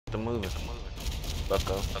The movie.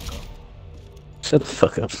 Bucko. Shut the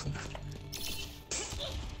fuck up.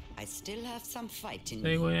 I still have some fight in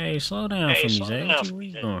Hey, me. wait, hey, slow down for me, Sxge. Where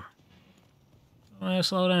you going?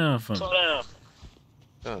 Slow down for me.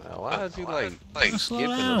 Why is you like slow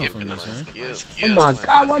skipping down them? for me, man. Oh my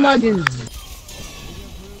god, why not just...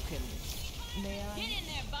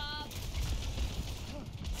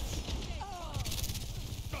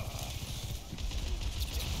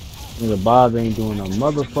 Nigga, Bob ain't doing a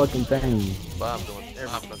motherfucking thing. Bob doing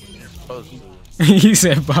everything he's supposed to. He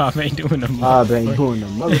said Bob ain't doing a Bob ain't doing a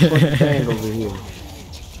motherfucking thing over here.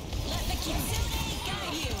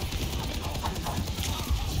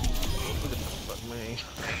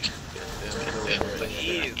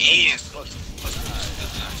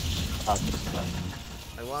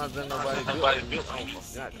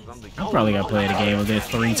 I probably got played the game a good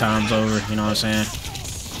 3 times over, you know what I'm saying?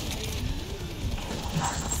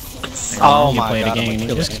 Oh my play god, the game.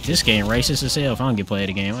 This game racist as hell if I don't get played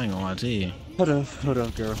the game. I ain't gonna lie to you. Hold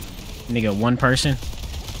up, girl. Nigga, one person?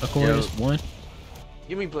 Of course, one?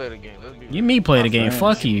 Give me play the game. Give me play the game,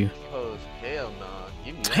 fuck you. Oh, hell nah.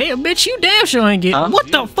 Hell, bitch, you damn sure ain't get.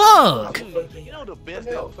 What the fuck? You know the best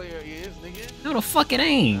that player is, nigga? No, the fuck it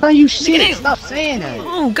ain't. How you shit? Stop saying that.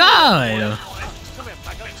 Oh, God.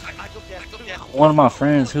 One of my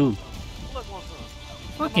friends who?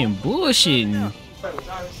 Fucking bullshitting.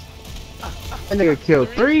 That nigga killed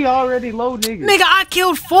 3 already low niggas. Nigga, I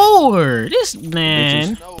killed 4. This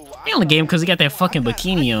man. He only gave him because he got that fucking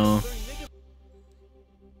bikini on.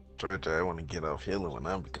 I want to get off healing when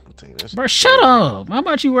I'm becoming. Bro, shut up. How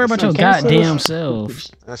about you worry about your goddamn self?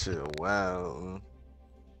 That shit wow.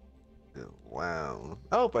 Wow.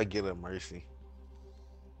 I hope I get a mercy.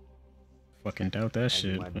 Fucking doubt that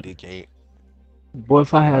shit. My dick ain't. Boy,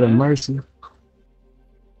 if I had a mercy.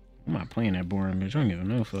 I'm not playing that boring bitch. I don't give a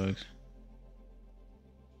no fucks.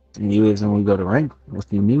 And you is when we go to rank. What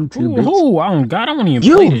you need to, bitch? Ooh, oh God, I won't even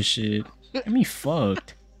play this shit. Get me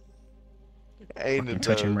fucked. Fucking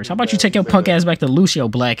touching merch. How about you take your punk ass back to Lucio,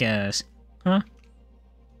 black ass? Huh?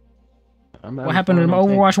 What happened to them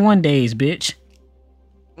Overwatch 1 days, bitch?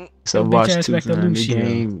 So bitch watch ass back to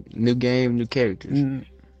Lucio. New game, new characters.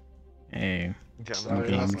 Hey,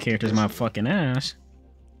 new characters my fucking ass.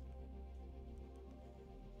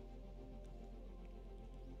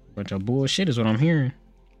 Bunch of bullshit is what I'm hearing.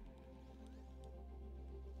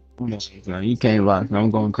 You can't lie.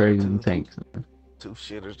 I'm going crazy in the tanks. 2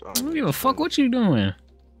 shitters. I don't give a fuck what you doing.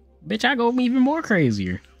 Bitch, I go even more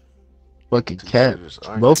crazier. Fucking cat.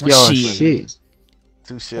 Both y'all shit.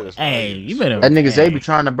 2 shitters. Hey, you better. That nigga Zay be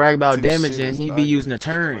trying to brag about damage and he be using a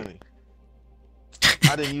turn.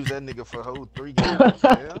 I didn't use that nigga for a whole 3 games.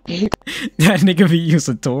 That nigga be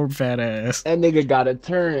using Torb fat ass. That nigga got a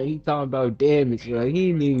turn. He talking about damage. Bro.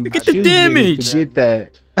 He didn't even look at the damage. To get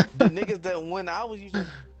that. The niggas that when I was using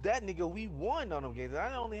that nigga, we won on them games.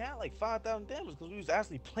 I only had like 5,000 damage because we was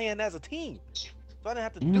actually playing as a team. So I didn't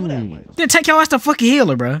have to do that much. Then take your ass to fucking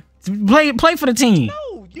healer, bro. Play for the team.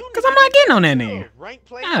 No, you. Cause I'm not getting on that nigga. Rank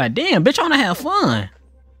play. God damn, bitch, I wanna have fun.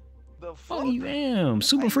 The fuck you am,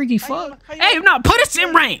 super freaky fuck. Hey, no, put us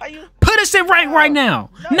in rank. Put us in rank right now.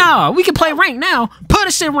 No, we can play rank now. Put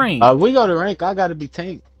us in rank. We go to rank. I gotta be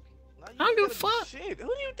tank. I don't give a fuck. Shit, who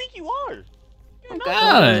do you think you are? Oh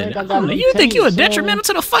God, you think you a detrimental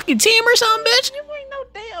to the fucking team or something, bitch? You ain't no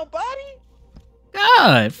damn body.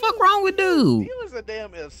 God, fuck wrong with dude? You was a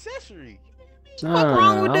damn accessory. Fuck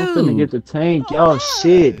wrong with I'm dude? finna get the tank. Y'all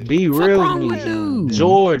shit. Be real wrong with with dude?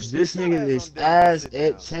 George, this nigga is ass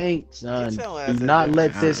at tank, son. Do not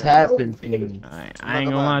let this happen. I ain't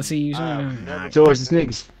gonna lie to you, son. George, this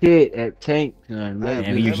nigga's shit at tank, son.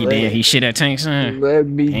 He shit at tank, son. Let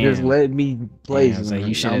me play. So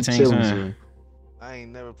you shit at tank, son. I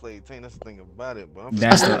ain't never played tank. That's the thing about it, but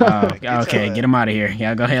that's the okay. Get him out of here.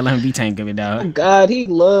 Y'all go ahead, let him be tank of it, dog. God, he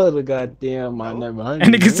love the goddamn. I never heard.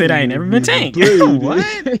 And nigga said I ain't never been tank. What?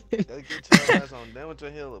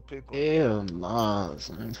 Hell nah,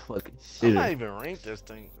 son. Fucking shit. I'm not even ranked this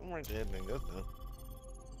thing. I'm ranked that thing. That's the.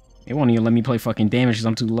 It won't even let me play fucking damage because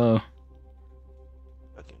I'm too low.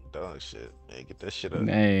 Fucking dog shit. Hey, get that shit up.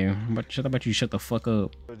 Hey, how about you shut the fuck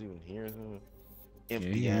up?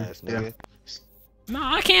 Empty ass nigga. No,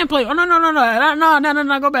 I can't play. Oh no.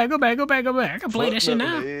 Go back. I can play that shit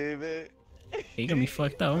now. Hey, you got me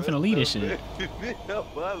fucked up. I'm finna leave this shit. I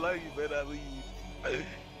love you, man. I leave.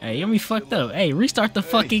 Hey, you got me fucked up. Hey, restart the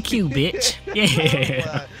fucking queue, bitch.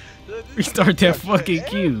 Yeah. Restart that fucking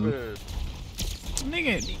queue.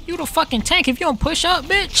 Nigga, you the fucking tank if you don't push up,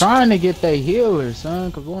 bitch. Trying to get that healer,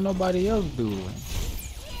 son, cause won't nobody else do it.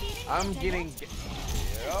 I'm getting.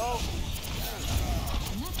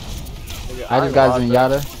 I just got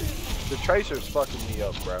Zenyatta. The Tracer's fucking me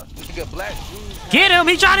up, bro. Get him!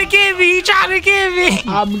 He trying to get me! He trying to get me!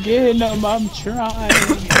 I'm getting him. I'm trying.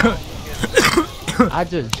 I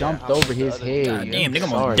just jumped over his head. God damn, nigga, I'm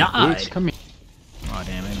sorry, gonna die. bitch. Come here. Oh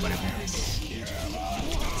damn, anybody here?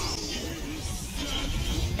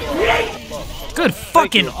 Good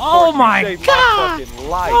fucking! Oh my god!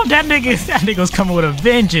 Oh, that nigga's coming with a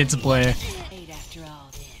vengeance, player. After all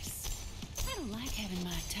this, I don't like having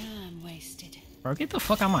my time wasted. Bro, get the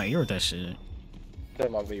fuck out of my ear with that shit.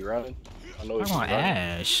 That might be running. I know I'm it's on running.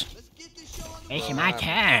 Ash. Making my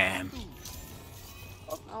time.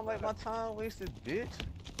 I don't like my time wasted, bitch.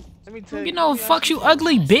 Let me tell You know, fuck you,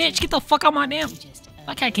 ugly bitch. Get the fuck out my damn.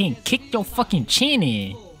 Like I can't kick your fucking chin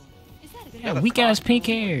in. That weak ass pink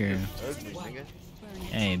hair.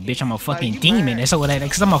 Hey, bitch, I'm a fucking demon. That's what that.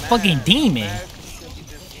 Cause I'm a fucking demon.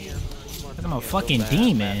 I'm a fucking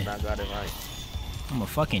demon. I'm a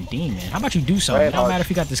fucking demon. How about you do something? It don't matter if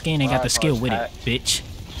you got the skin and got the skill with it, bitch.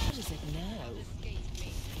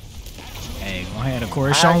 Hey, go ahead, of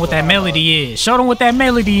course. Show them what that melody is. Show them what that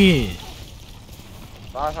melody is.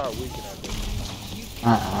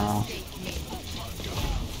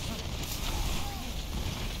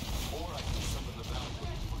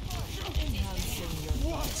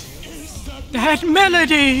 That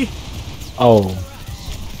melody. Oh.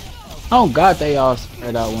 Oh God, they all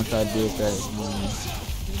spread out once I did that.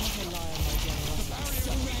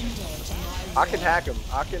 I can hack him.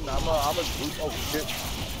 I'm a oh shit.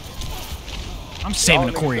 I'm saving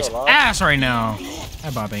the Corey's ass right now.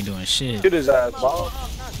 That Bob ain't doing shit. Hit his ass, Bob.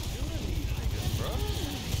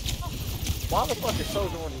 Why the fuck is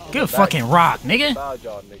Soldier on the Good fucking rock, nigga.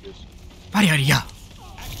 y'all niggas? Body out of ya.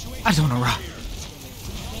 I don't know rock.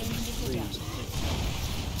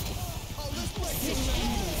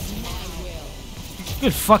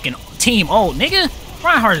 Good fucking team, old nigga.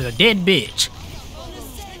 Reinhardt is a dead bitch.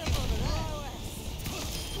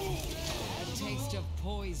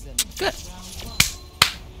 Good.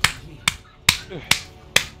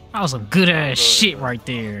 That was some good ass shit right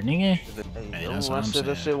there, nigga. Hey, that's what I'm saying.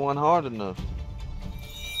 That shit wasn't hard enough.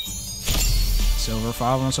 Silver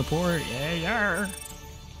 5 on support. Yeah,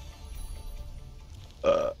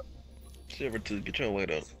 yeah. Silver 2, get your weight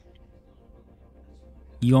up.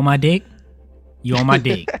 You on my dick? You on my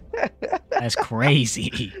dick. That's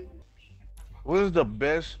crazy. What is the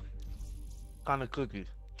best kind of cookies?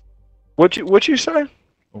 What you say?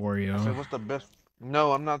 Oreo. I said, what's the best?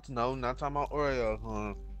 No, I'm not. No, not talking about Oreo.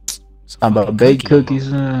 Talking about baked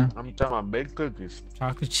cookies. I'm talking about baked cookies.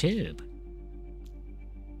 Chocolate chip.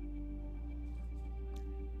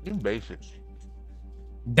 You basic.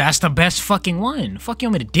 That's the best fucking one. Fuck, you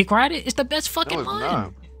want me to dick ride it? It's the best fucking No, it's one.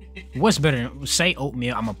 not. What's better? Say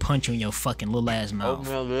oatmeal. I'm gonna punch you in your fucking little ass mouth.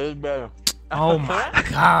 Oatmeal is better. Oh my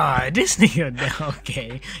god, this nigga.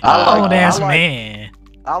 Okay. I Old ass like- man.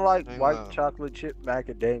 I like white chocolate chip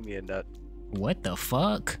macadamia nut. What the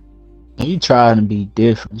fuck? You trying to be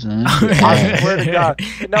different, son. I swear to God.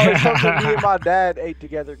 No, it's something me and my dad ate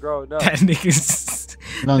together growing up. That nigga's.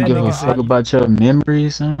 Don't that give a nigga fuck said- about your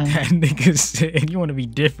memories, son. That nigga said you want to be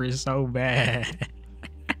different so bad.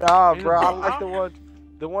 Nah, bro, I like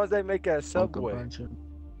the ones they make at Subway.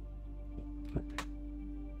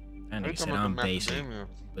 That nigga said I'm basic,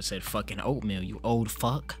 but said fucking oatmeal. You old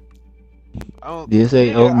fuck. This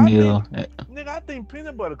ain't oatmeal. Nigga, I think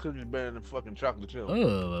peanut butter cookies better than fucking chocolate chip.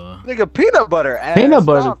 Nigga, peanut butter ass. Peanut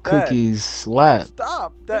butter Stop that. cookies slap.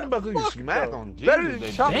 Stop that. Peanut butter cookies Fuck smack no. on Jesus. Better than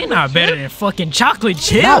They chocolate They not better chip? than fucking chocolate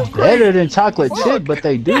chip. Not better than chocolate chip, but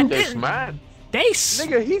they do. They smack.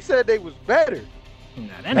 Nigga, he said they was better. Nah,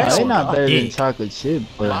 that Nah, nigga they smoking not better than dick. chocolate chip,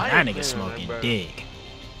 but That nigga smoking dick.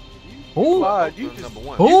 Who? God, you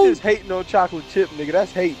Who? just hating on chocolate chip, nigga.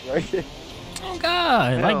 That's hate right there. Oh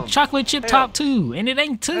god, like chocolate chip top 2, and it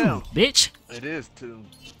ain't 2, bitch. It is 2.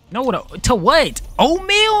 No, what? To what?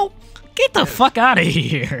 Oatmeal? Get the fuck out of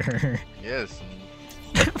here. Yes.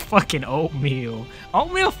 Fucking oatmeal.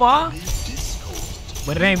 Oatmeal far.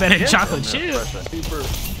 But it ain't better than chocolate chip.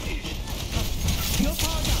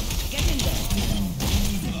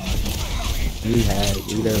 he had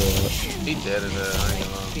eat her up. He dead as hell. I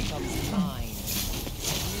ain't gonna lie.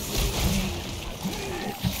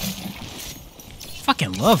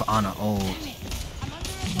 Fucking love Anna old.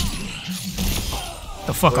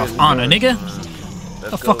 The fuck off Anna, nigga.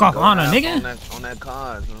 The fuck off Anna, nigga. On that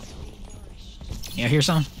card, huh? Yeah, hear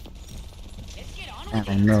something? I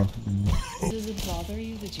don't know. Does it bother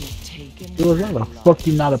you that you've taken? It was like a fuck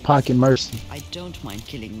you not a pocket mercy. I don't mind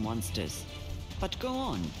killing monsters, but go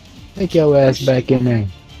on. Take your ass back in there.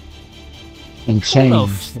 And change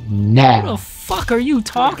Who now. the fuck are you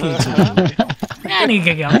talking to? That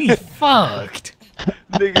nigga got me fucked.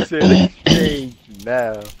 Nigga said exchange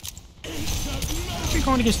now. You're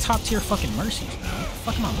going against top tier fucking Mercies, man. What the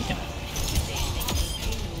fuck am I looking at?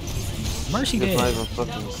 Mercy It's dead. not even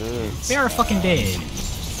fucking good. They are fucking dead.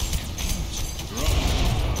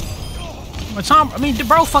 But Tom, I mean, the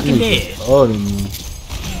bro fucking dead.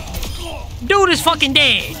 Dude is fucking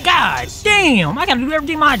dead. God damn. I gotta do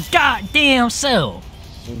everything my goddamn self.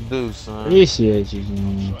 Do son. Appreciate you,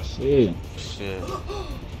 man. Shit. Shit.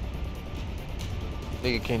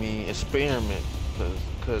 Nigga can't even experiment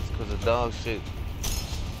cause of dog shit.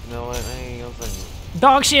 You know what? I ain't gonna say.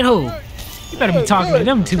 Dog shit who? You better be talking to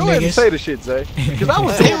them two go ahead and niggas. say the shit, Zay. Cause I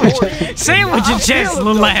was Say it with your chest,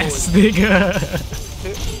 little ass nigga.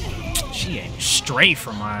 She ain't straight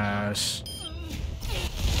from my ass.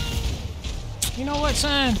 You know what,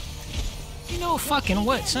 son? You know fucking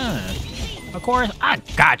what, son? Of course, I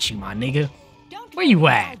got you, my nigga. Where you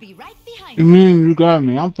at? You mean you got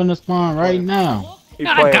me? I'm finna spawn right now.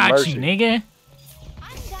 I got you, nigga.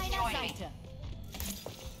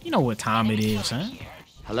 You know what time it is, son?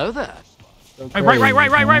 Hello there.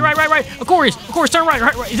 Right. Of course, turn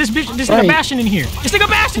right. Is this nigga Bastion in here? This nigga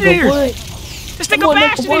Bastion in here. This nigga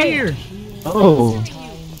Bastion in here. Oh.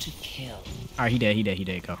 Alright, he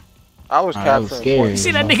dead, go. I was scared. You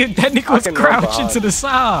see that nigga? That nigga was crouching to the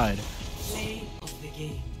side.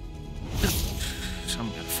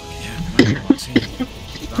 Something gotta fucking happen.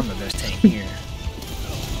 I'm the best tank here.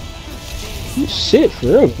 Shit,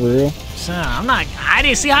 for real. Son, I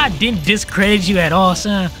didn't see how I didn't discredit you at all,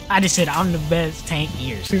 son. I just said I'm the best tank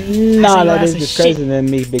here, son. Nah, that is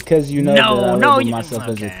discrediting me because you know that I label myself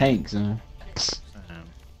as a tank, son.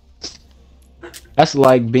 That's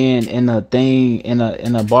like being in a thing in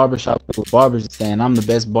a barbershop with barbers saying I'm the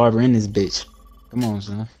best barber in this bitch. Come on,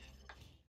 son.